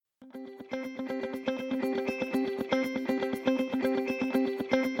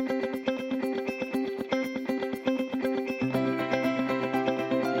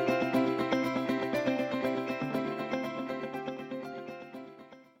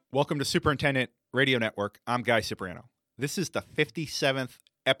Welcome to Superintendent Radio Network. I'm Guy Cipriano. This is the 57th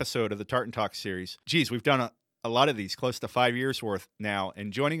episode of the Tartan Talk series. Geez, we've done a lot of these, close to 5 years worth now.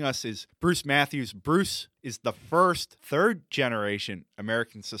 And joining us is Bruce Matthews. Bruce is the first third-generation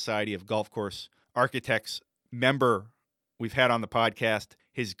American Society of Golf Course Architects member we've had on the podcast.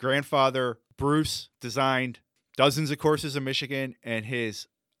 His grandfather, Bruce, designed dozens of courses in Michigan, and his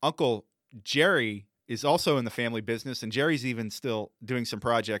uncle, Jerry, is also in the family business, and Jerry's even still doing some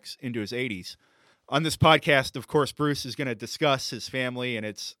projects into his 80s. On this podcast, of course, Bruce is going to discuss his family and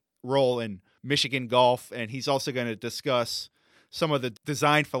its role in Michigan golf, and he's also going to discuss some of the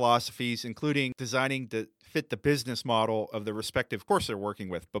design philosophies, including designing to fit the business model of the respective course they're working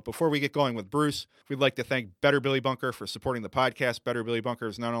with. But before we get going with Bruce, we'd like to thank Better Billy Bunker for supporting the podcast. Better Billy Bunker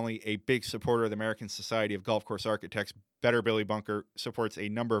is not only a big supporter of the American Society of Golf Course Architects, Better Billy Bunker supports a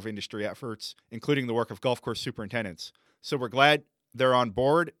number of industry efforts, including the work of golf course superintendents. So we're glad they're on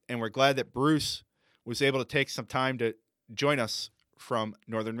board, and we're glad that Bruce was able to take some time to join us from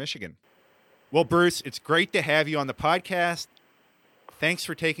Northern Michigan. Well, Bruce, it's great to have you on the podcast. Thanks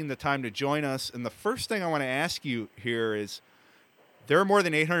for taking the time to join us. And the first thing I want to ask you here is, there are more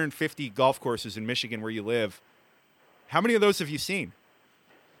than 850 golf courses in Michigan where you live. How many of those have you seen?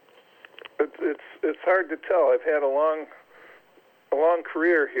 It's hard to tell. I've had a long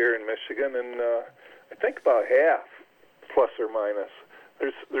career here in Michigan, and I think about half, plus or minus.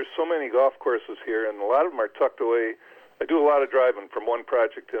 There's so many golf courses here, and a lot of them are tucked away. I do a lot of driving from one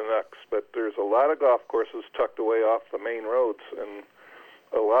project to the next, but there's a lot of golf courses tucked away off the main roads, and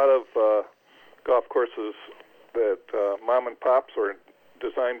a lot of golf courses that mom and pops or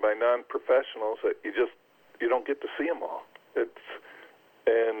designed by non-professionals that you don't get to see them all. It's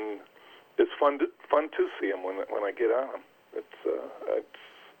fun to see them when I get on them.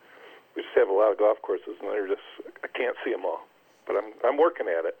 We just have a lot of golf courses, and I can't see them all, but I'm working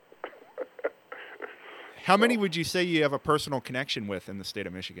at it. How many would you say you have a personal connection with in the state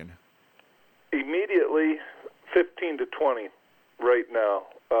of Michigan? Immediately, 15 to 20 right now,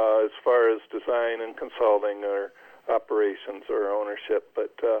 as far as design and consulting or operations or ownership.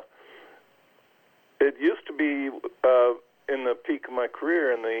 But it used to be in the peak of my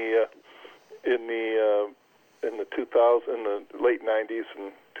career in the 2000s, in the late 90s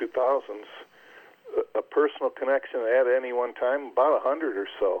and 2000s, a personal connection at any one time, about 100 or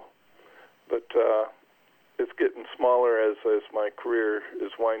so. But it's getting smaller as my career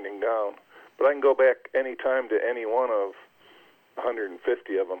is winding down. But I can go back any time to any one of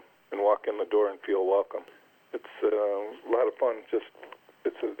 150 of them and walk in the door and feel welcome. It's a lot of fun.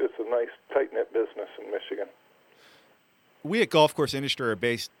 It's a nice, tight-knit business in Michigan. We at Golf Course Industry are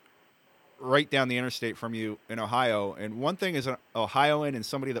based right down the interstate from you in Ohio. And one thing as an Ohioan and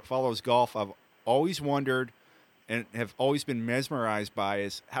somebody that follows golf, I've always wondered and have always been mesmerized by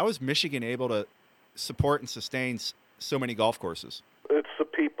is, how is Michigan able to support and sustain so many golf courses? It's the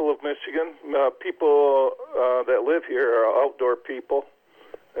people of Michigan. People that live here are outdoor people.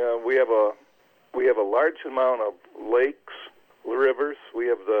 We have a large amount of lakes, rivers. We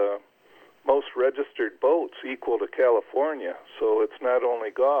have the most registered boats equal to California. So it's not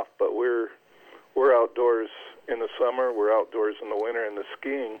only golf, but we're outdoors in the summer. We're outdoors in the winter in the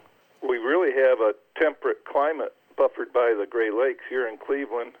skiing. We really have a temperate climate buffered by the Great Lakes here in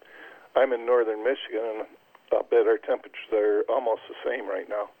Cleveland. I'm in northern Michigan, and I'll bet our temperatures are almost the same right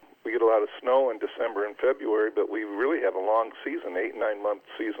now. We get a lot of snow in December and February, but we really have a long season, 8-9 month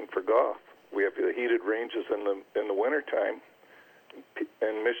season for golf. We have the heated ranges in the wintertime,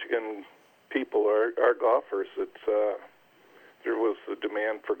 and Michigan people are golfers. There was the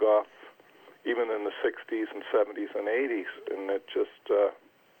demand for golf even in the 60s and 70s and 80s, and it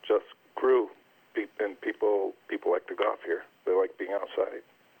just grew. And people like to golf here. They like being outside.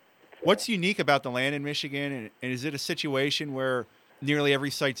 What's unique about the land in Michigan, and is it a situation where nearly every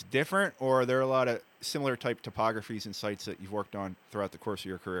site's different, or are there a lot of similar type topographies and sites that you've worked on throughout the course of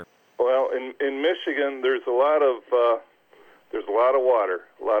your career? Well, in Michigan, there's a lot of water,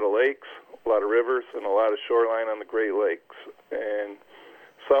 a lot of lakes, a lot of rivers, and a lot of shoreline on the Great Lakes. And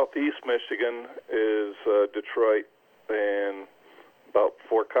southeast Michigan is Detroit, and about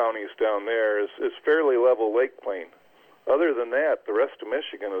 4 counties down there is fairly level lake plain. Other than that, the rest of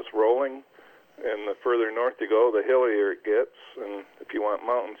Michigan is rolling, and the further north you go, the hillier it gets. And if you want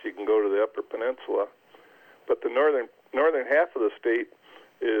mountains, you can go to the Upper Peninsula. But the northern half of the state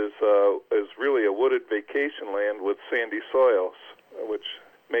is really a wooded vacation land with sandy soils, which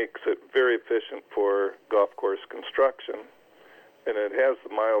makes it very efficient for golf course construction. And it has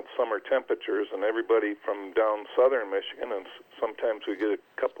the mild summer temperatures, and everybody from down southern Michigan, and sometimes we get a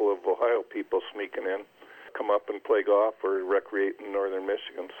couple of Ohio people sneaking in, come up and play golf or recreate in northern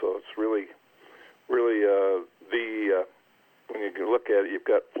Michigan. So it's really when you look at it, you've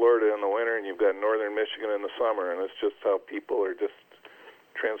got Florida in the winter and you've got northern Michigan in the summer, and it's just how people are just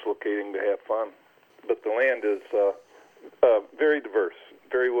translocating to have fun. But the land is very diverse,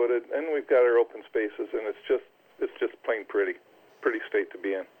 very wooded, and we've got our open spaces, and it's just plain pretty state to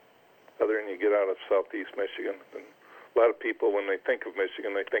be in. Other than you get out of southeast Michigan, and a lot of people, when they think of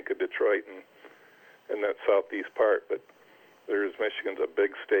Michigan, they think of Detroit and that southeast part. But Michigan's a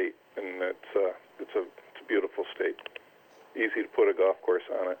big state, and it's a beautiful state. Easy to put a golf course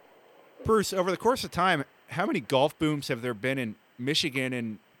on it. Bruce, over the course of time, how many golf booms have there been in Michigan?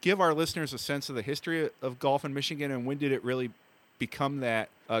 And give our listeners a sense of the history of golf in Michigan, and when did it really become that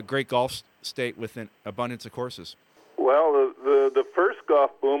great golf state with an abundance of courses? Well, the first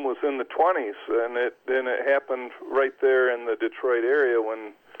golf boom was in the 20s, and it happened right there in the Detroit area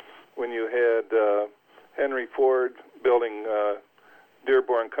when you had Henry Ford building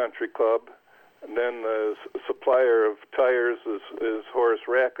Dearborn Country Club. And then the supplier of tires is Horace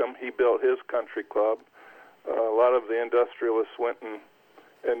Rackham. He built his country club. A lot of the industrialists went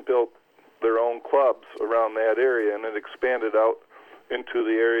and built their own clubs around that area, and it expanded out into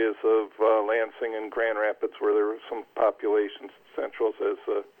the areas of Lansing and Grand Rapids, where there were some population centrals as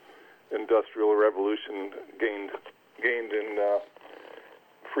the Industrial Revolution gained in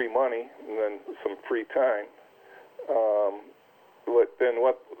free money and then some free time.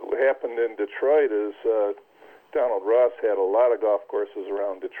 What happened in Detroit is Donald Ross had a lot of golf courses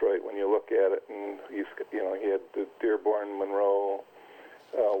around Detroit when you look at it, and he had the Dearborn, Monroe,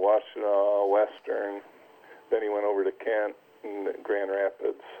 Washtenaw, Western. Then he went over to Kent and Grand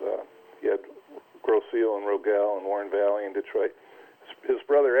Rapids. He had Grosse-Ile and Rogel and Warren Valley in Detroit. His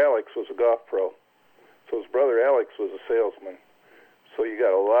brother Alex was a golf pro, so his brother Alex was a salesman. So you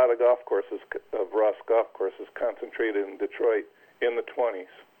got a lot of golf courses, of Ross golf courses, concentrated in Detroit in the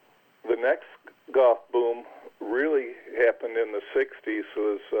 20s. The next golf boom really happened in the 60s,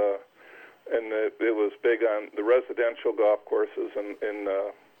 it was big on the residential golf courses, and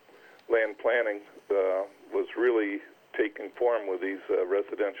land planning was really taking form with these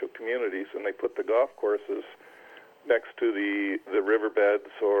residential communities, and they put the golf courses next to the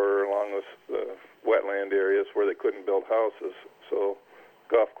riverbeds or along the wetland areas where they couldn't build houses. So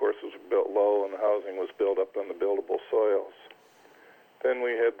golf courses were built low, and the housing was built up on the buildable soils. Then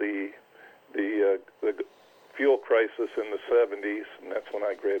we had the fuel crisis in the 70s, and that's when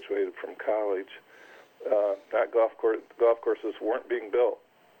I graduated from college. Golf courses weren't being built.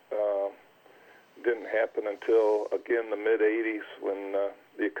 Didn't happen until, again, the mid-'80s when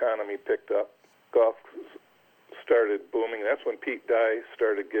the economy picked up. Golf started booming. That's when Pete Dye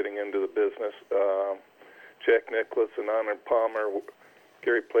started getting into the business. Jack Nicklaus and Arnold Palmer,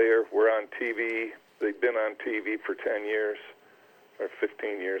 Gary Player were on TV. They'd been on TV for 10 years or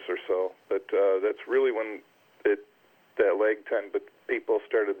 15 years or so. But that's really when that lag time, but people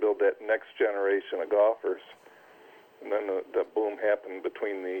started to build that next generation of golfers. And then the boom happened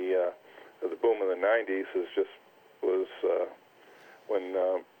between the boom of the 90s was when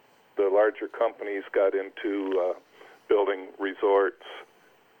the larger companies got into building resorts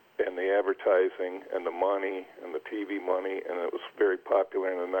and the advertising and the money and the TV money, and it was very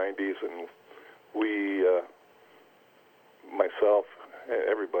popular in the 90s. And we, myself,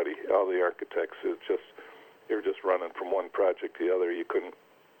 everybody, all the architects, you were just running from one project to the other. You couldn't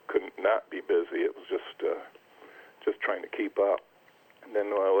not be busy. It was just trying to keep up. And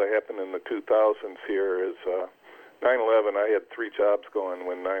then what happened in the 2000s here is 9/11. I had 3 jobs going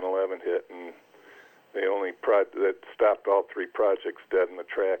when 9/11 hit, and the only that stopped all 3 projects dead in the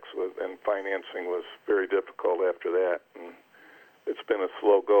tracks and financing was very difficult after that. And it's been a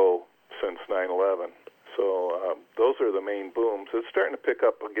slow go since 9/11. So those are the main booms. It's starting to pick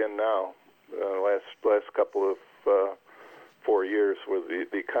up again now. Last couple of 4 years where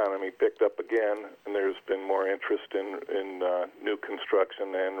the economy picked up again, and there's been more interest in new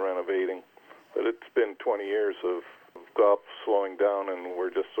construction and renovating. But it's been 20 years of golf slowing down, and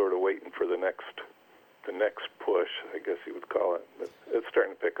we're just sort of waiting for the next push, I guess you would call it. But it's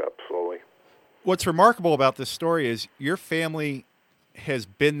starting to pick up slowly. What's remarkable about this story is your family has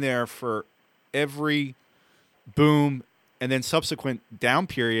been there for every boom and then subsequent down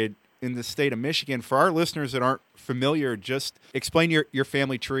period in the state of Michigan. For our listeners that aren't familiar, just explain your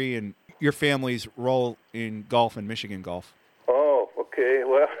family tree and your family's role in golf and Michigan golf. Oh, okay.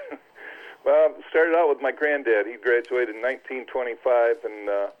 Well, it started out with my granddad. He graduated in 1925 and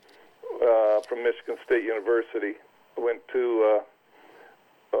from Michigan State University. Went to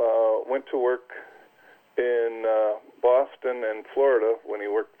work in Boston and Florida when he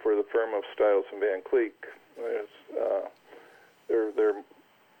worked for the firm of Stiles and Van Cleek. Their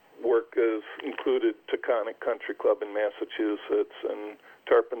work has included Taconic Country Club in Massachusetts and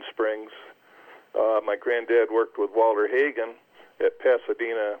Tarpon Springs. My granddad worked with Walter Hagen at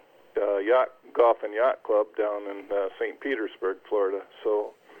Pasadena Golf and Yacht Club down in St. Petersburg, Florida.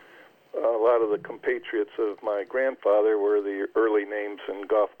 So a lot of the compatriots of my grandfather were the early names in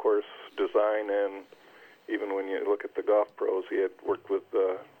golf course design, and even when you look at the golf pros, he had worked with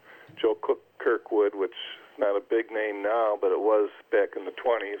Joe Kirkwood, which is not a big name now, but it was back in the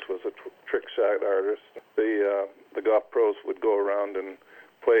 20s, was a trick shot artist. The golf pros would go around and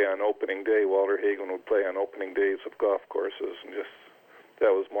play on opening day. Walter Hagen would play on opening days of golf courses, and just that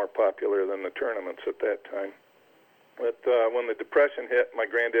was more popular than the tournaments at that time. But when the Depression hit, my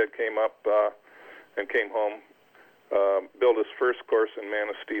granddad came up and came home, built his first course in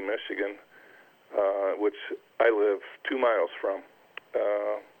Manistee, Michigan, which I live 2 miles from.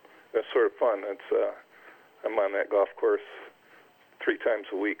 That's sort of fun. I'm on that golf course 3 times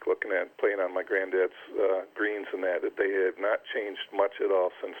a week playing on my granddad's greens and that. They have not changed much at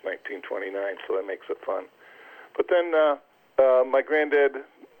all since 1929, so that makes it fun. But then my granddad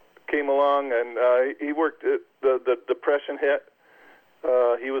came along, and he worked at the Depression hit.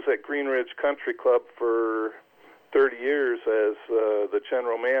 He was at Green Ridge Country Club for 30 years as the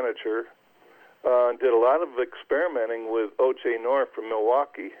general manager. Did a lot of experimenting with O.J. Knorr from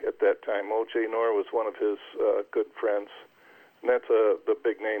Milwaukee at that time. O.J. Knorr was one of his good friends, and that's the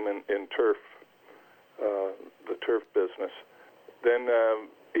big name in turf, the turf business. Then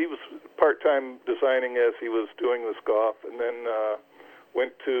he was part-time designing as he was doing this golf, and then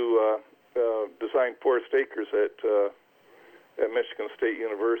went to design Forest Acres at Michigan State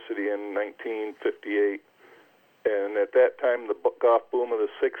University in 1958. And at that time, the golf boom of the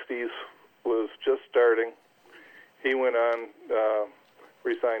 60s was just starting. He went on,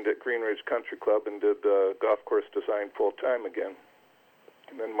 resigned at Green Ridge Country Club, and did golf course design full-time again.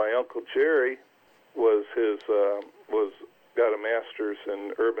 And then my Uncle Jerry got a master's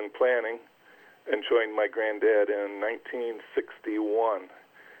in urban planning and joined my granddad in 1961.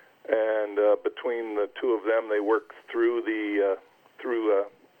 And between the two of them, they worked through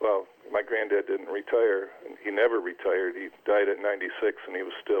my granddad didn't retire. He never retired. He died at 96, and he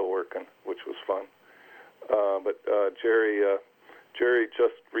was still working, which was fun. But Jerry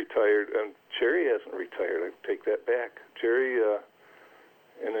just retired, and Jerry hasn't retired. I take that back. Jerry,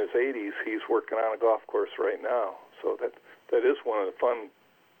 in his 80s, he's working on a golf course right now. So that is one of the fun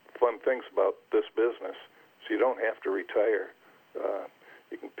things about this business. So you don't have to retire.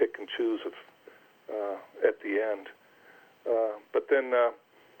 You can pick and choose at the end. But then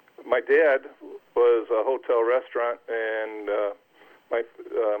my dad was a hotel restaurant, and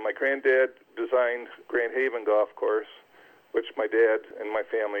my granddad designed Grand Haven Golf Course, which my dad and my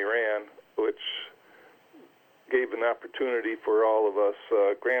family ran, which gave an opportunity for all of us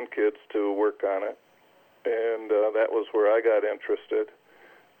grandkids to work on it. And that was where I got interested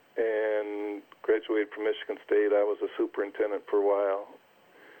and graduated from Michigan State. I was a superintendent for a while,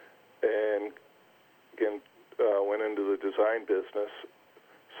 and again went into the design business.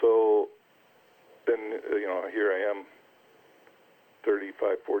 So then, here I am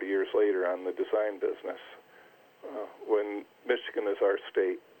 35, 40 years later on the design business. When Michigan is our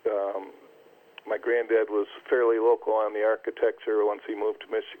state, my granddad was fairly local on the architecture once he moved to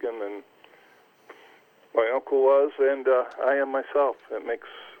Michigan, and my uncle was, and I am myself. It makes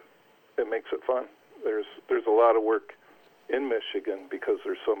it fun. There's a lot of work in Michigan because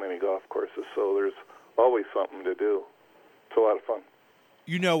there's so many golf courses, so there's always something to do. It's a lot of fun.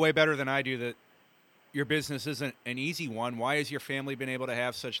 You know way better than I do that your business isn't an easy one. Why has your family been able to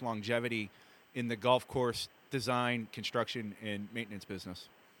have such longevity in the golf course design, construction, and maintenance business?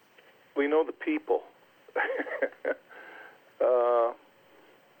 We know the people.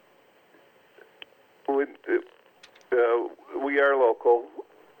 We are local.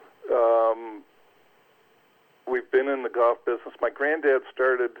 We've been in the golf business. My granddad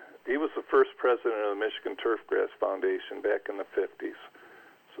he was the first president of the Michigan Turfgrass Foundation back in the 50s.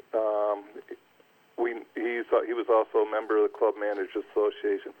 He was also a member of the Club Managers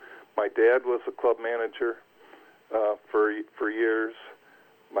Association. My dad was a club manager for years.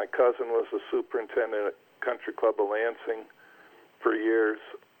 My cousin was the superintendent at Country Club of Lansing for years.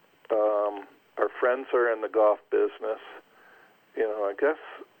 Our friends are in the golf business. I guess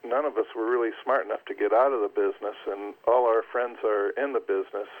none of us were really smart enough to get out of the business, and all our friends are in the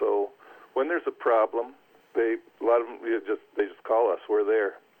business. So when there's a problem, a lot of them they just call us. We're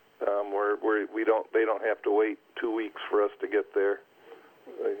there. They don't have to wait 2 weeks for us to get there.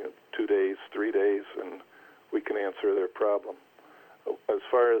 2 days, 3 days, and we can answer their problem. As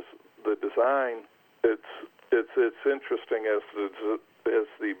far as the design, it's interesting as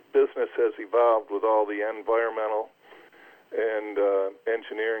the business has evolved with all the environmental and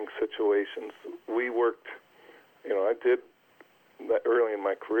engineering situations. We worked, I did early in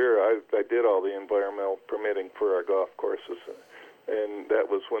my career. I did all the environmental permitting for our golf courses, and that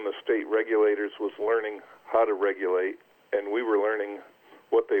was when the state regulators was learning how to regulate, and we were learning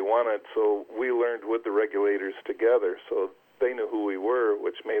what they wanted. So we learned with the regulators together. So they knew who we were,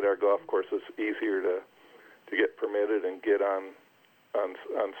 which made our golf courses easier to get permitted and get on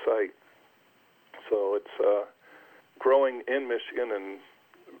site. So it's growing in Michigan, and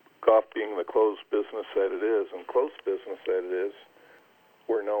golf being the closed business that it is, and close business that it is,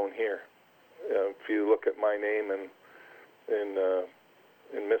 we're known here. If you look at my name in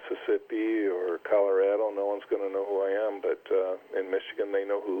Mississippi or Colorado, no one's going to know who I am. But in Michigan, they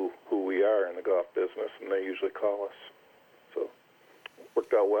know who we are in the golf business, and they usually call us. So it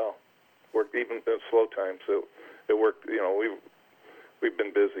worked out well. Worked even in slow times. So it worked. We've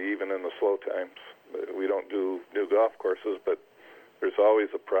been busy even in the slow times. We don't do new golf courses, but there's always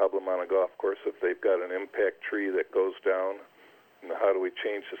a problem on a golf course if they've got an impact tree that goes down. And how do we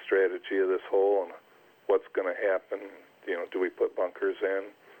change the strategy of this hole, and what's going to happen? Do we put bunkers in?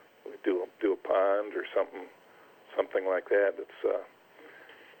 Do we do a pond or something like that? It's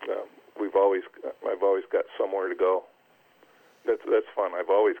I've always got somewhere to go. That's fun. I've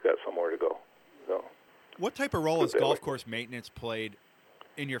always got somewhere to go. So, what type of role has golf course maintenance played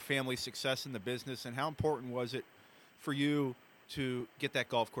in your family's success in the business, and how important was it for you to get that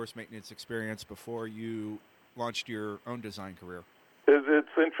golf course maintenance experience before you launched your own design career?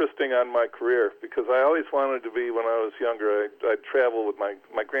 It's interesting on my career because I always wanted to be, when I was younger, I'd travel with my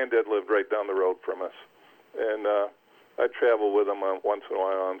granddad lived right down the road from us, and I'd travel with him once in a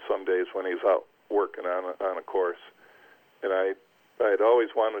while on some days when he's out working on a course, and I'd always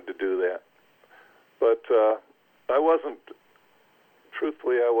wanted to do that, but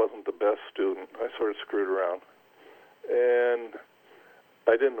truthfully, I wasn't the best student. I sort of screwed around, and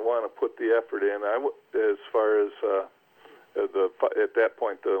I didn't want to put the effort in. As far as at that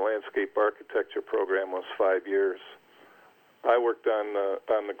point, the landscape architecture program was 5 years. I worked on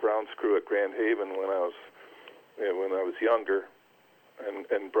the grounds crew at Grand Haven when I was younger,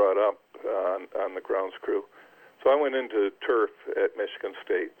 and brought up on the grounds crew. So I went into turf at Michigan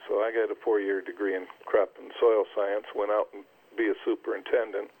State. So I got a 4-year degree in crop and soil science. Went out and be a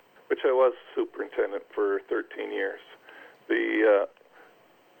superintendent, which I was superintendent for 13 years.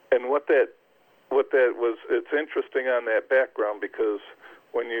 And what that was, it's interesting on that background because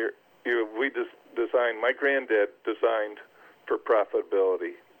when we just designed, my granddad designed for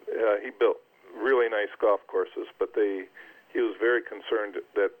profitability. He built really nice golf courses, but he was very concerned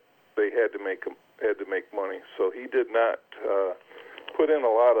that they had to make money. So he did not put in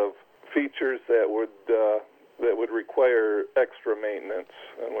a lot of features that would require extra maintenance.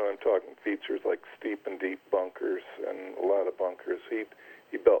 And when I'm talking features like steep and deep bunkers and a lot of bunkers, he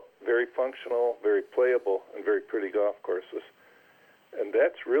built very functional, very playable, and very pretty golf courses. And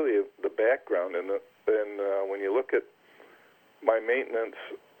that's really the background. And when you look at my maintenance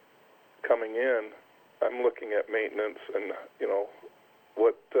coming in, I'm looking at maintenance and,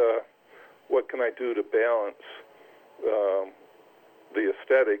 what can I do to balance the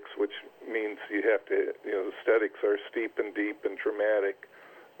aesthetics, which means you have to, the aesthetics are steep and deep and dramatic,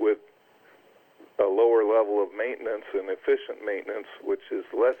 with a lower level of maintenance and efficient maintenance, which is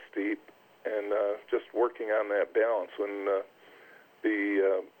less steep, and just working on that balance. When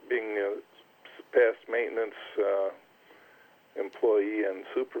being a past maintenance employee and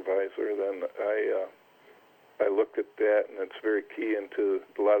supervisor, then I looked at that, and it's very key into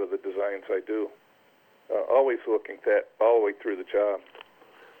a lot of the designs I do. Always looking at that all the way through the job,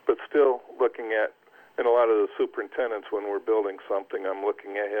 but still looking at, and a lot of the superintendents, when we're building something, I'm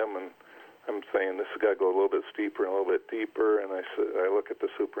looking at him and I'm saying this has got to go a little bit steeper and a little bit deeper, and I look at the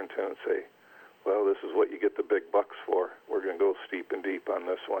superintendent and say, well, this is what you get the big bucks for. We're going to go steep and deep on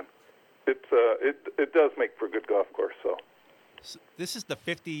this one. It does make for a good golf course, so. This is the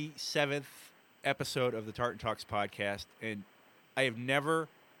 57th episode of the Tartan Talks podcast, and I have never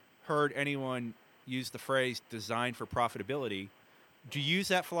heard anyone use the phrase design for profitability. Do you use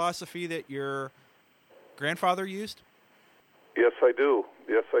that philosophy that your grandfather used? Yes, I do.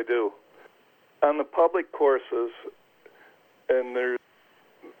 On the public courses, and there's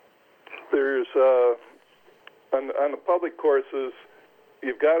on the public courses,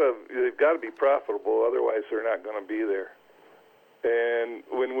 they've got to be profitable, otherwise they're not going to be there. And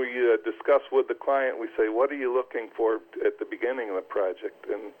when we discuss with the client, we say, what are you looking for at the beginning of the project?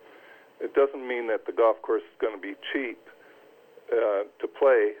 And it doesn't mean that the golf course is going to be cheap. to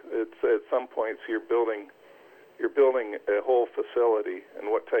play. It's at some points you're building a whole facility, and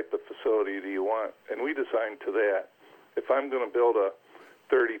what type of facility do you want? And we designed to that. If I'm going to build a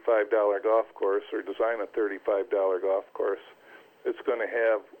 $35 golf course or design a $35 golf course, it's going to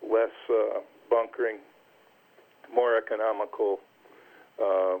have less bunkering, more economical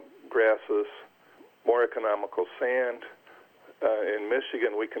grasses, more economical sand. In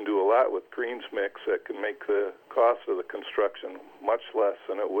Michigan, we can do a lot with greens mix that can make the cost of the construction much less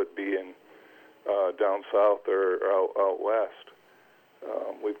than it would be in down south or out west.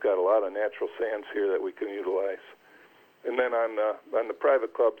 We've got a lot of natural sands here that we can utilize. And then on the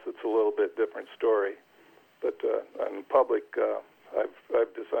private clubs, it's a little bit different story. But on public,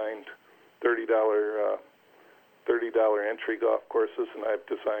 I've designed $30 entry golf courses, and I've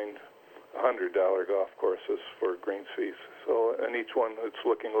designed $100 golf courses for greens fees. So, and each one, it's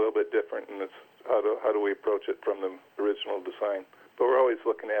looking a little bit different, and it's how do we approach it from the original design. But we're always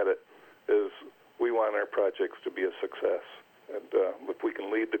looking at it as we want our projects to be a success. And if we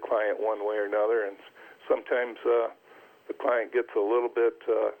can lead the client one way or another, and sometimes the client gets a little bit,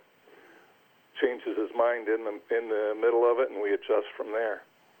 changes his mind in the middle of it, and we adjust from there.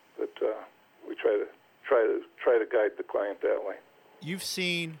 But we try to guide the client that way. You've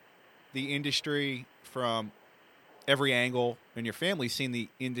seen the industry from every angle, and your family's seen the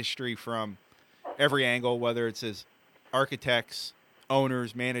industry from every angle, whether it's as architects,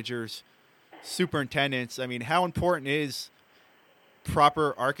 owners, managers, superintendents. I mean, how important is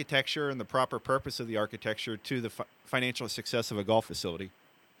proper architecture and the proper purpose of the architecture to the financial success of a golf facility?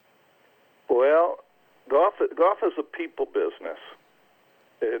 Well, golf is a people business.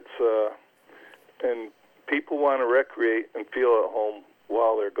 It's and people want to recreate and feel at home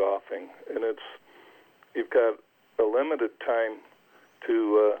while they're golfing, and you've got a limited time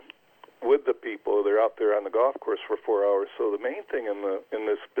to with the people. They're out there on the golf course for 4 hours. So the main thing in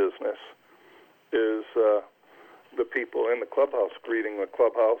this business is the people in the clubhouse, greeting the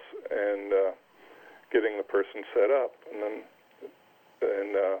clubhouse and getting the person set up, and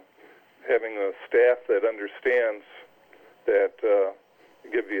having a staff that understands that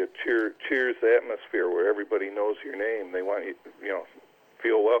give you a cheers atmosphere where everybody knows your name. They want you,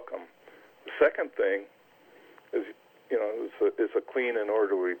 feel welcome. The second thing is, it's a clean and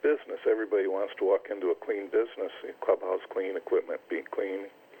orderly business. Everybody wants to walk into a clean business. The clubhouse clean, equipment be clean,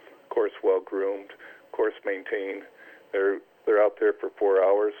 course well groomed, course maintained. They're out there for 4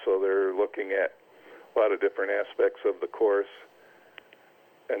 hours, so they're looking at a lot of different aspects of the course.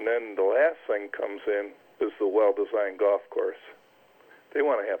 And then the last thing comes in is the well-designed golf course. They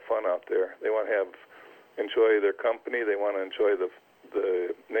want to have fun out there. They want to enjoy their company. They want to enjoy the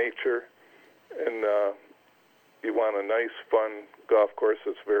nature, and you want a nice, fun golf course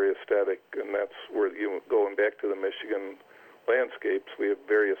that's very aesthetic. And that's where going back to the Michigan landscapes. We have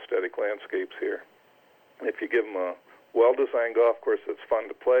very aesthetic landscapes here. If you give them a well-designed golf course that's fun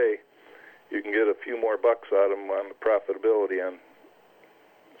to play, you can get a few more bucks out of them on the profitability end.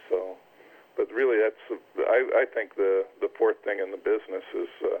 So, but really, I think the fourth thing in the business is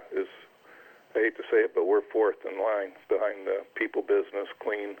I hate to say it, but we're fourth in line behind the people business,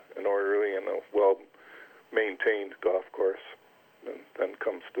 clean and orderly, and a well-maintained golf course. And then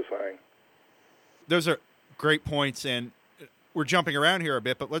comes design. Those are great points, and we're jumping around here a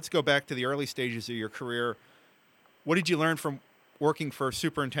bit, but let's go back to the early stages of your career. What did you learn from working for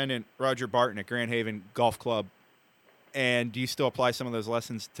Superintendent Roger Barton at Grand Haven Golf Club, and do you still apply some of those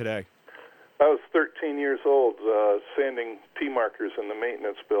lessons today? I was 13 years old, sanding tee markers in the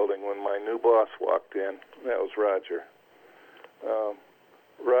maintenance building when my new boss walked in. That was Roger.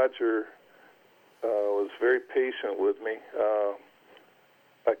 Roger was very patient with me.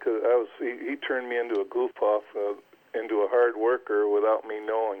 He turned me into a goof-off, into a hard worker without me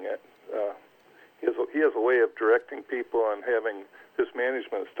knowing it. He has a way of directing people and having his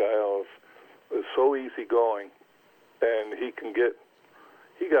management style is so easygoing, and he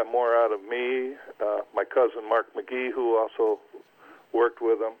got more out of me, my cousin Mark McGee, who also worked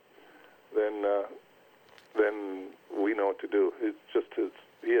with him, than we know what to do.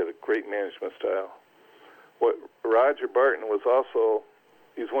 He had a great management style. What Roger Barton was also,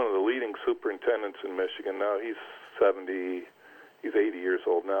 he's one of the leading superintendents in Michigan now. He's 80 years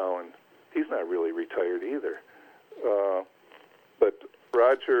old now, and he's not really retired either. But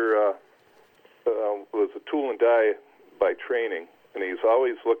Roger was a tool and die by training, and he's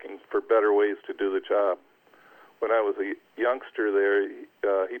always looking for better ways to do the job. When I was a youngster there,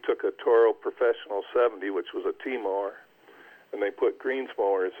 he took a Toro Professional 70, which was a T-mower, and they put greens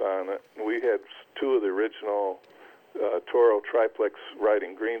mowers on it. And we had two of the original Toro triplex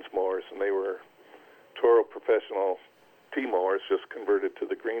riding greens mowers, and they were Toro Professional T-mowers, just converted to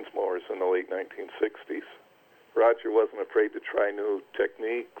the greens mowers in the late 1960s. Roger wasn't afraid to try new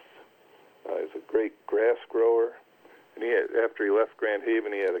techniques. He's a great grass grower. And after he left Grand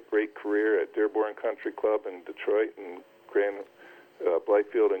Haven, he had a great career at Dearborn Country Club in Detroit and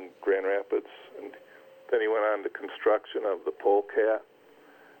Blythefield and Grand Rapids. And then he went on to construction of the Polecat.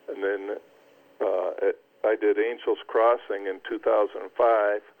 And then I did Angels Crossing in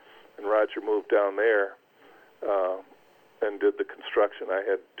 2005, and Roger moved down there and did the construction. I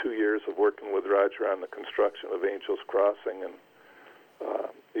had 2 years of working with Roger on the construction of Angels Crossing, and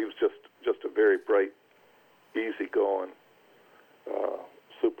he was just a very bright, easygoing,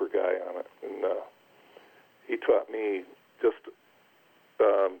 super guy on it. And he taught me just,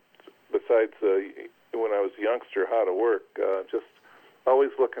 besides when I was a youngster, how to work, just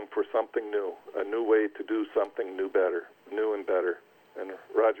always looking for something new, a new way to do something new and better. And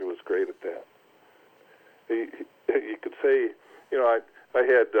Roger was great at that. You could say, I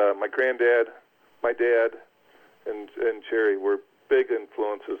had my granddad, my dad, and Jerry were big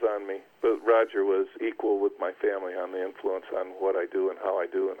influences on me, but Roger was equal with my family on the influence on what I do and how I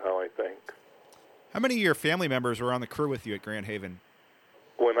think. How many of your family members were on the crew with you at Grand Haven?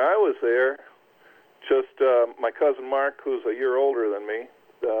 When I was there, just my cousin Mark, who's a year older than me,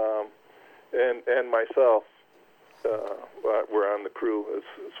 and myself were on the crew as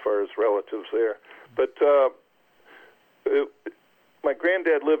far as relatives there. But my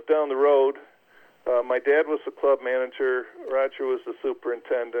granddad lived down the road. My dad was the club manager. Roger was the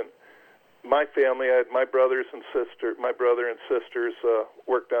superintendent. My family, I had my brother and sisters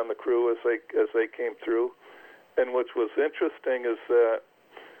worked on the crew as they came through. And what was interesting is that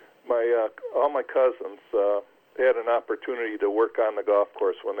all my cousins had an opportunity to work on the golf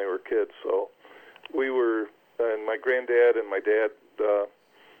course when they were kids. So we were, and my granddad and my dad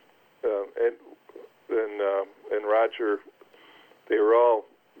and Roger, they were all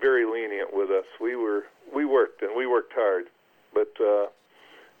very lenient with us. We worked hard, but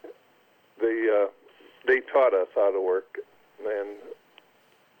they taught us how to work, and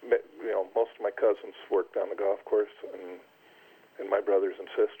most of my cousins worked on the golf course, and my brothers and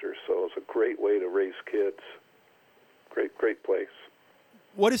sisters. So it was a great way to raise kids. Great place.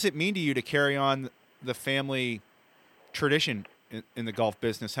 What does it mean to you to carry on the family tradition in the golf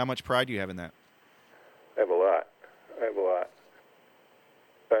business? How much pride do you have in that? I have a lot.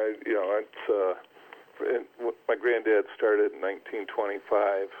 My granddad started in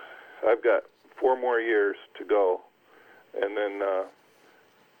 1925. I've got 4 more years to go, and then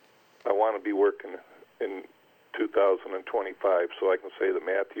I want to be working in 2025, so I can say that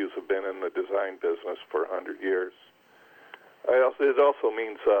Matthews have been in the design business for 100 years. It also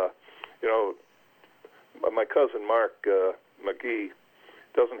means, my cousin Mark McGee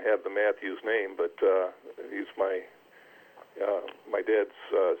doesn't have the Matthews name, but he's my dad's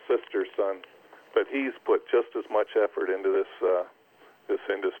sister's son. But he's put just as much effort into this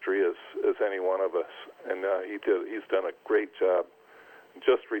industry as any one of us, and he's done a great job.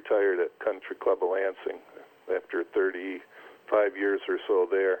 Just retired at Country Club of Lansing after 35 years or so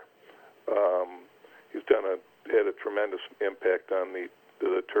there. He's had a tremendous impact on the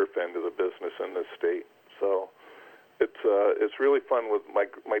turf end of the business in this state. So it's really fun with my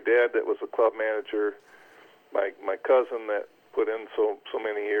dad that was a club manager, my cousin that put in so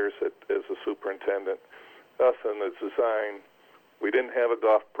many years as a superintendent, us in the design. We didn't have a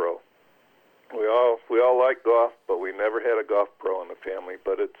golf pro. We all like golf, but we never had a golf pro in the family.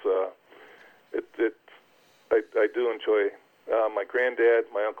 But I do enjoy. My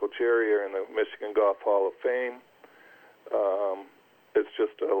granddad, my Uncle Jerry are in the Michigan Golf Hall of Fame. It's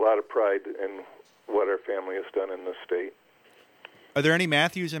just a lot of pride in what our family has done in this state. Are there any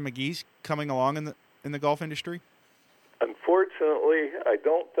Matthews and McGees coming along in the golf industry? Unfortunately, I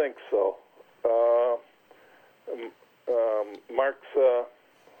don't think so.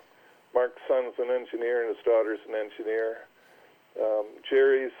 Mark's son's an engineer and his daughter's an engineer.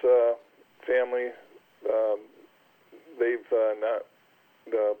 Jerry's family, they've not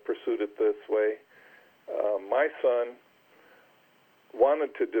pursued it this way. My son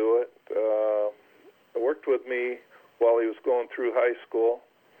wanted to do it. Worked with me while he was going through high school.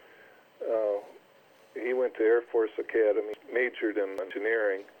 He went to Air Force Academy, majored in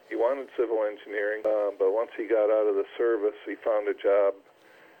engineering. He wanted civil engineering, but once he got out of the service, he found a job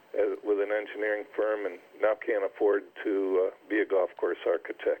with an engineering firm, and now can't afford to be a golf course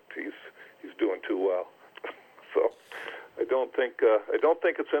architect. He's doing too well. So I don't think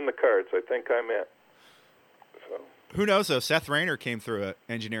it's in the cards. I think I'm it. So who knows though? Seth Rayner came through an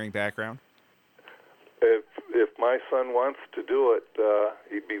engineering background. If my son wants to do it,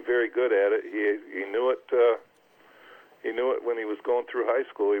 he'd be very good at it. He knew it. He knew it when he was going through high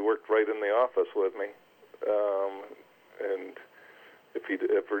school. He worked right in the office with me. And if he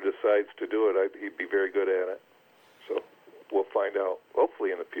ever decides to do it, he'd be very good at it. So we'll find out,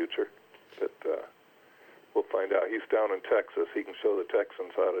 hopefully in the future, that we'll find out. He's down in Texas. He can show the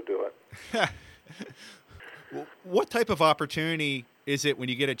Texans how to do it. What type of opportunity is it when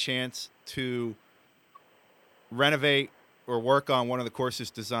you get a chance to renovate or work on one of the courses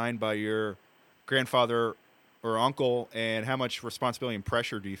designed by your grandfather or uncle, and how much responsibility and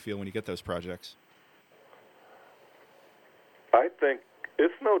pressure do you feel when you get those projects? I think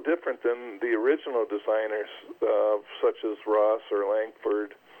it's no different than the original designers, such as Ross or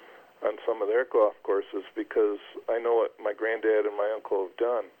Langford, on some of their golf courses, because I know what my granddad and my uncle have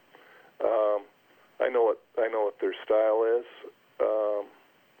done. I know what their style is,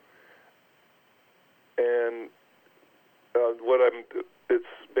 and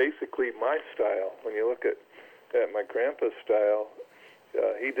it's basically my style. When you look at my grandpa's style,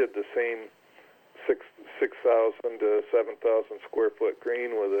 he did the same 6,000 to 7,000 square foot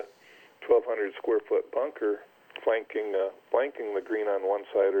green with a 1,200 square foot bunker flanking the green on one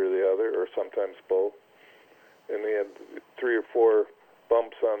side or the other, or sometimes both. And they had 3 or 4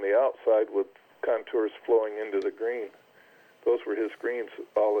 bumps on the outside with contours flowing into the green. Those were his greens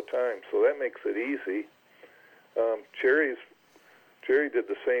all the time, so that makes it easy. Jerry did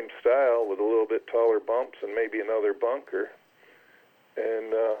the same style with a little bit taller bumps and maybe another bunker.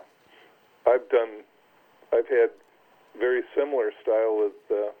 And I've had very similar style with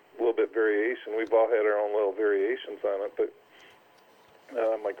a little bit variation. We've all had our own little variations on it, but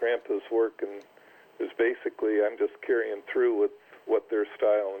my grandpa's work is basically, I'm just carrying through with what their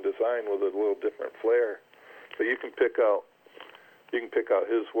style and design with a little different flair. So you can pick out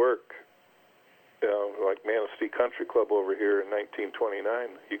his work. Like Manistee Country Club over here in 1929,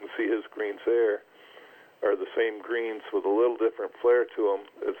 you can see his greens there are the same greens with a little different flair to them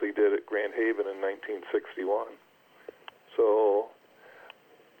as he did at Grand Haven in 1961. So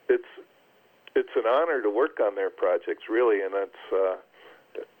it's an honor to work on their projects, really, and that's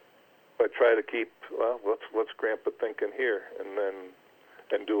I try to keep what's Grandpa thinking here,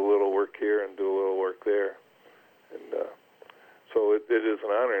 and do a little work here and do a little work there, and so it is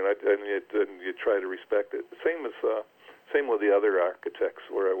an honor, and you try to respect it. Same with the other architects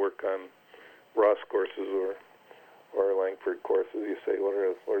where I work on Ross courses or Langford courses. You say, what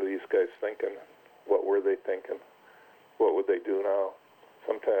are these guys thinking? What were they thinking? What would they do now?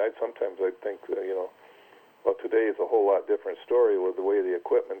 Sometimes I think well, today is a whole lot different story with the way the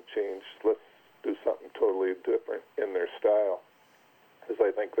equipment changed. Let's do something totally different in their style, because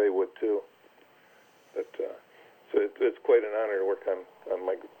I think they would too. But so it's quite an honor to work on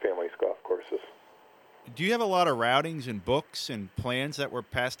my family's golf courses. Do you have a lot of routings and books and plans that were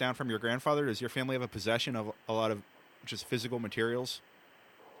passed down from your grandfather? Does your family have a possession of a lot of just physical materials?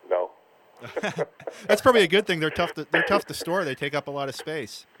 No. That's probably a good thing. They're tough to store. They take up a lot of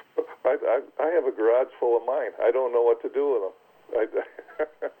space. I have a garage full of mine. I don't know what to do with them.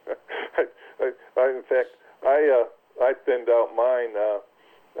 In fact, I thinned out mine.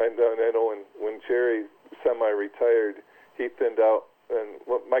 I know when Jerry semi-retired, he thinned out. And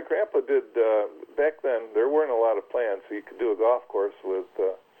what my grandpa did back then, there weren't a lot of plans. So you could do a golf course with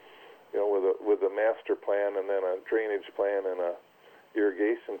a master plan, and then a drainage plan and a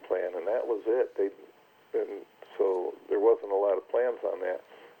irrigation plan, and that was it. And so there wasn't a lot of plans on that.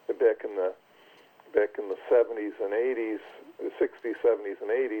 But back in the 70s and 80s, the 60s, 70s,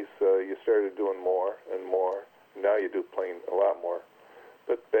 and 80s, you started doing more and more. Now you do a lot more.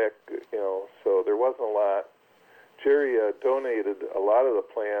 But back, so there wasn't a lot. Jerry donated a lot of the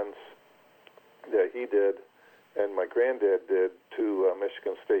plans that he did and my granddad did to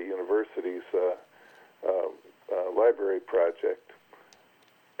Michigan State University's library project.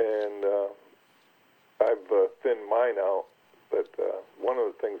 And I've thinned mine out, but one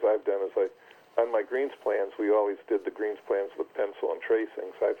of the things I've done is on my greens plans, we always did the greens plans with pencil and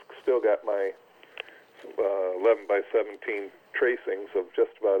tracings. I've still got my 11 by 17 tracings of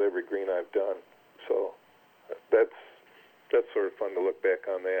just about every green I've done. So that's sort of fun to look back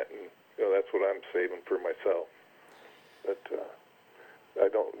on that, and that's what I'm saving for myself. But I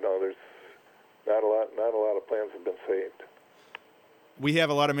don't know. There's not a lot of plans have been saved. We have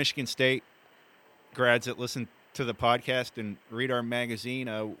a lot of Michigan State grads that listen to the podcast and read our magazine.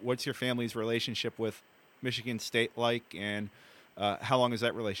 What's your family's relationship with Michigan State like, and how long has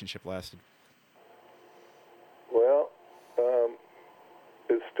that relationship lasted? Well,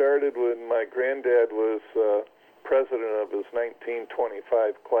 it started when my granddad was president of his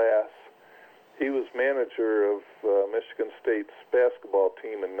 1925 class. He was manager of Michigan State's basketball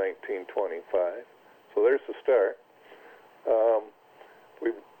team in 1925. So there's the start.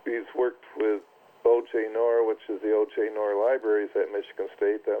 He's worked with O.J. Knorr, which is the O.J. Knorr Libraries at Michigan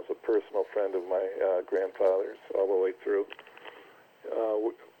State. That was a personal friend of my grandfather's all the way through.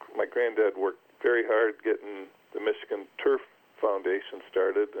 My granddad worked very hard getting the Michigan Turf Foundation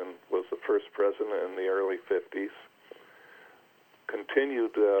started and was the first president in the early 50s.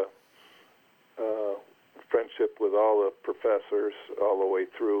 Continued friendship with all the professors all the way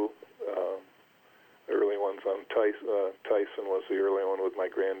through. Early ones on Tyson was the early one with my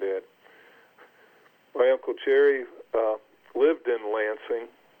granddad. My Uncle Jerry lived in Lansing.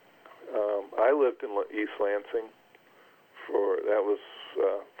 I lived in East Lansing for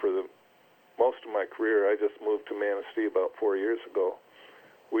the most of my career. I just moved to Manistee about 4 years ago.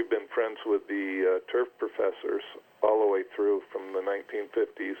 We've been friends with the turf professors all the way through from the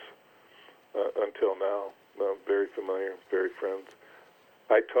 1950s until now. Very familiar, very friends.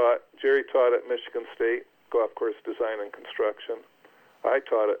 Jerry taught at Michigan State Golf Course Design and Construction. I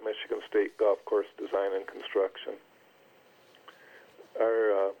taught at Michigan State Golf Course Design and Construction.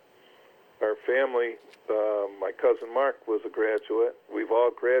 Our family, my cousin Mark was a graduate. We've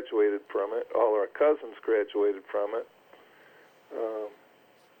all graduated from it. All our cousins graduated from it.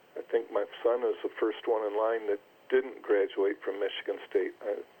 I think my son is the first one in line that didn't graduate from Michigan State.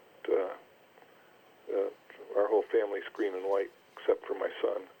 Our whole family's green and white, except for my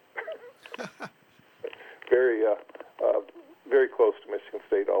son. Very close to Michigan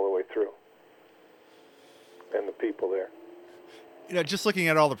State all the way through, and the people there. You know, just looking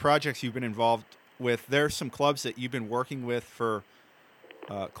at all the projects you've been involved with, there are some clubs that you've been working with for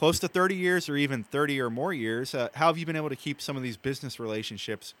close to 30 years or even 30 or more years. How have you been able to keep some of these business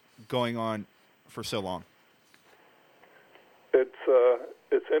relationships going on for so long?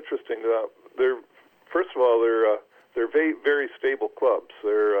 It's interesting. First of all, they're very, very stable clubs.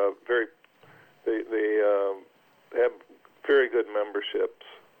 They have very good memberships,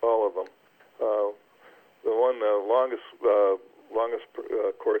 all of them. The longest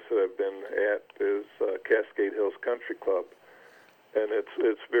course that I've been at is Cascade Hills Country Club, and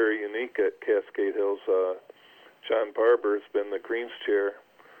it's very unique at Cascade Hills. John Barber has been the greens chair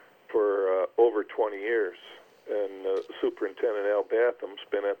for over 20 years, and Superintendent Al Batham's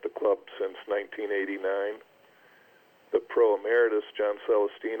been at the club since 1989. The pro emeritus, John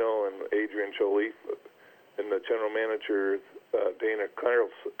Celestino and Adrian Jolie, and the general manager, Dana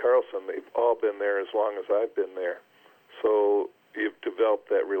Carlson, they've all been there as long as I've been there. So you've developed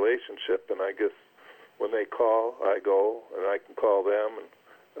that relationship, and I guess when they call, I go, and I can call them and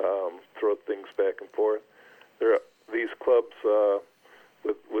throw things back and forth. These clubs,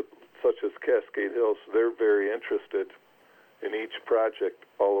 with such as Cascade Hills, they're very interested in each project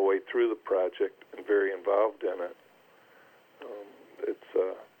all the way through the project and very involved in it. It's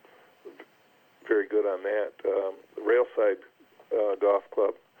very good on that. The Railside Golf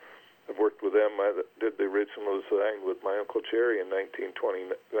Club, I've worked with them. I did the original design with my Uncle Jerry in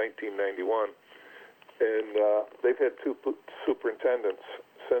 1991. And they've had two superintendents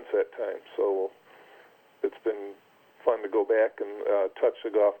since that time. So it's been fun to go back and touch the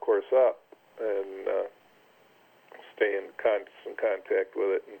golf course up and stay in constant contact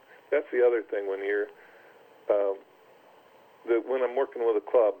with it. And that's the other thing when you're when I'm working with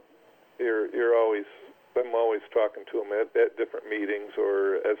a club, I'm always talking to them at different meetings,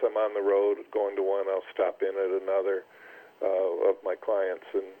 or as I'm on the road going to one, I'll stop in at another of my clients,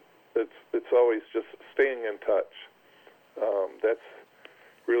 and it's always just staying in touch. That's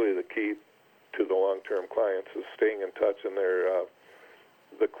really the key to the long-term clients, is staying in touch, and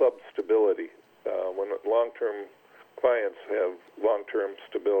the club stability. When long-term clients have long-term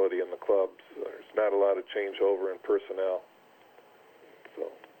stability in the clubs, there's not a lot of changeover in personnel. So,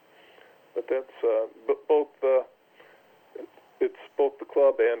 but that's it's both the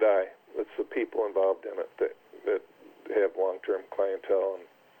club and I. It's the people involved in it that have long-term clientele and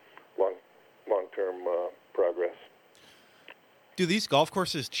long-term progress. Do these golf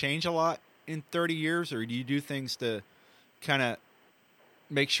courses change a lot in 30 years, or do you do things to kind of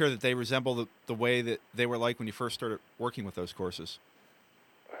make sure that they resemble the way that they were like when you first started working with those courses?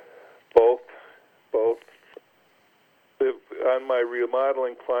 Both. On my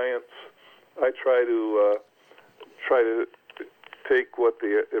remodeling clients, I try to take what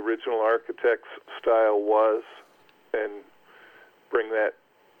the original architect's style was and bring that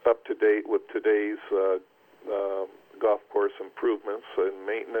up to date with today's golf course improvements and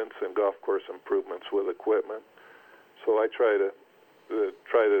maintenance and golf course improvements with equipment. So I try to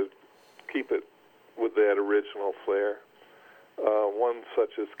keep it with that original flair. One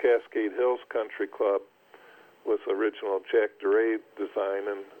such as Cascade Hills Country Club was original Jack DeRay design,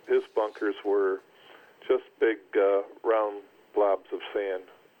 and his bunkers were just big round blobs of sand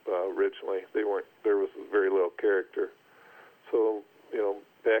originally. There was very little character. So,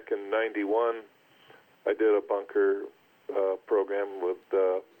 back in '91, I did a bunker program with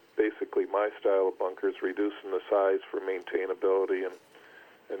basically my style of bunkers, reducing the size for maintainability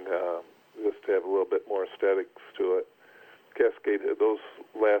and just to have a little bit more aesthetics to it. Cascade, those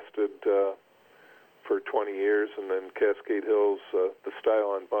lasted for 20 years, and then Cascade Hills, the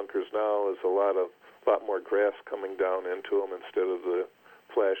style on bunkers now is a lot more grass coming down into them instead of the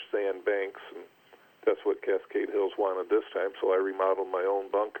flash sand banks, and that's what Cascade Hills wanted this time, so I remodeled my own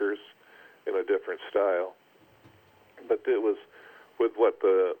bunkers in a different style. But it was with what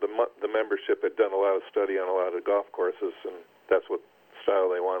the membership had done a lot of study on a lot of golf courses, and that's what style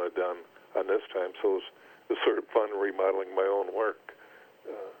they wanted done on this time, so it was sort of fun remodeling my own work,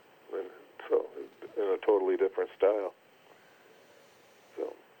 and so in a totally different style.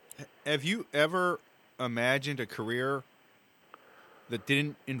 So, have you ever imagined a career that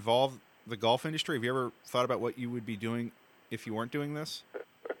didn't involve the golf industry? Have you ever thought about what you would be doing if you weren't doing this?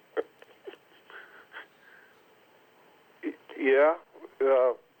 Yeah,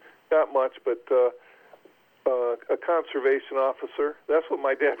 not much, but a conservation officer. That's what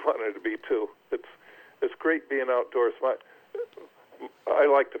my dad wanted to be too. It's great being outdoors. I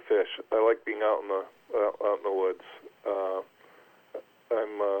like to fish. I like being out in the woods.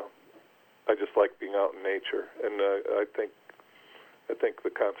 I just like being out in nature, and I think the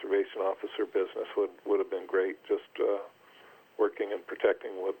conservation officer business would have been great. Just working and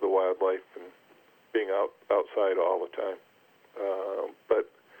protecting with the wildlife and being outside all the time. But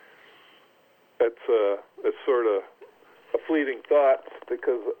it's sort of a fleeting thought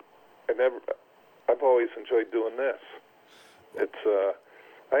because I've always enjoyed doing this.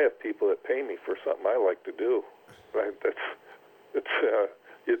 I have people that pay me for something I like to do. Right?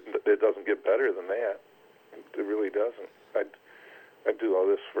 It doesn't get better than that. It really doesn't. I do all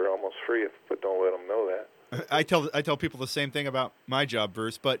this for almost free, but don't let them know that. I tell people the same thing about my job,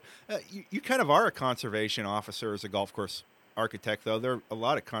 Bruce. But you kind of are a conservation officer as a golf course architect, though. There are a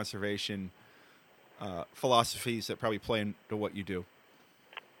lot of conservation philosophies that probably play into what you do.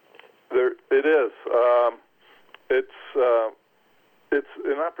 There, it is. It's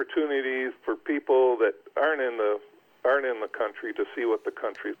an opportunity for people that aren't in the country to see what the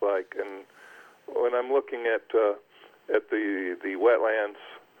country's like. And when I'm looking at the wetlands,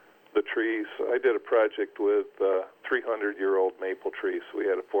 the trees, I did a project with 300-year-old maple trees. We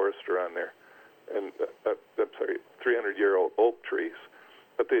had a forester on there, and 300-year-old oak trees.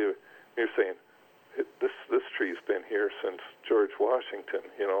 But you're saying this tree's been here since George Washington.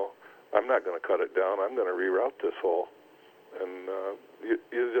 I'm not going to cut it down. I'm going to reroute this hole. And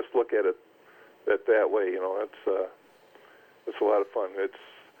you just look at it that way. It's a lot of fun.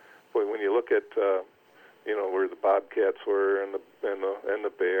 When you look at where the bobcats were and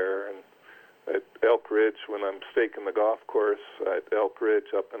the bear, and at Elk Ridge when I'm staking the golf course at Elk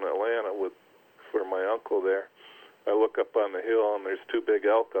Ridge up in Atlanta for my uncle there. I look up on the hill and there's two big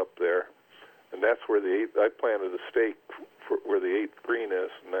elk up there, and that's where I planted a stake for where the 8th green is,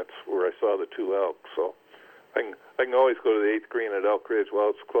 and that's where I saw the two elk. So I can always go to the 8th green at Elk Ridge. Well,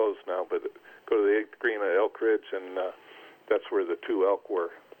 it's closed now, but go to the 8th green at Elk Ridge, and that's where the two elk were.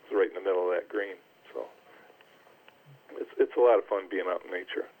 It's right in the middle of that green. So it's a lot of fun being out in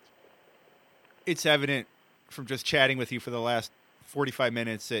nature. It's evident from just chatting with you for the last 45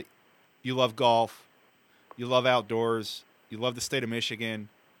 minutes that you love golf, you love outdoors, you love the state of Michigan,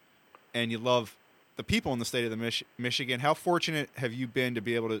 and you love the people in the state of Michigan. How fortunate have you been to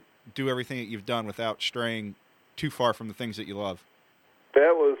be able to do everything that you've done without straying too far from the things that you love?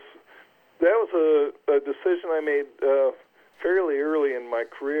 That was a decision I made fairly early in my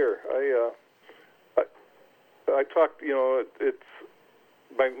career. I talked, it's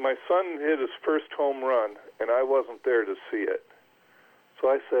my son hit his first home run, and I wasn't there to see it. So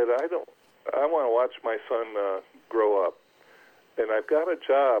I said, I want to watch my son grow up. And I've got a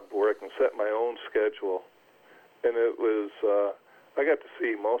job where I can set my own schedule. And it was, I got to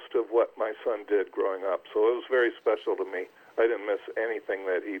see most of what my son did growing up. So it was very special to me. I didn't miss anything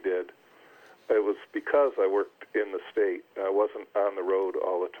that he did. It was because I worked in the state. I wasn't on the road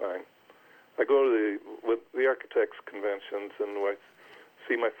all the time. I go to the architects' conventions, and I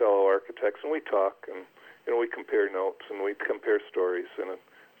see my fellow architects, and we talk, and we compare notes, and we compare stories, and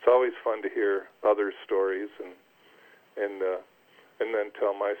it's always fun to hear others' stories, and then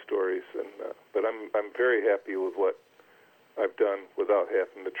tell my stories. But I'm very happy with what I've done without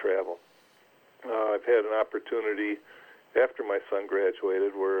having to travel. I've had an opportunity after my son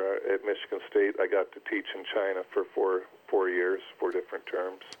graduated, where at Michigan State I got to teach in China for four years, 4 different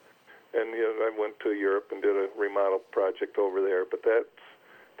terms. And I went to Europe and did a remodel project over there. But that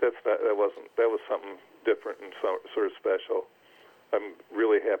was something different and sort of special. I'm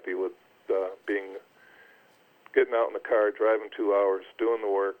really happy with getting out in the car, driving 2 hours, doing the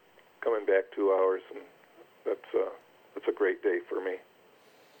work, coming back 2 hours, and that's a great day for me.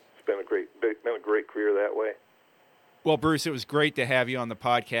 It's been a great career that way. Well, Bruce, it was great to have you on the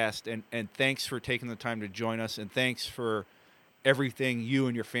podcast, and thanks for taking the time to join us, and thanks for everything you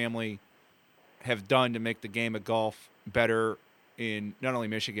and your family have done to make the game of golf better in not only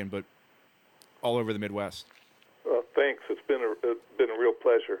Michigan but all over the Midwest. Thanks. It's been a real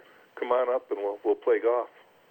pleasure. Come on up and we'll play golf.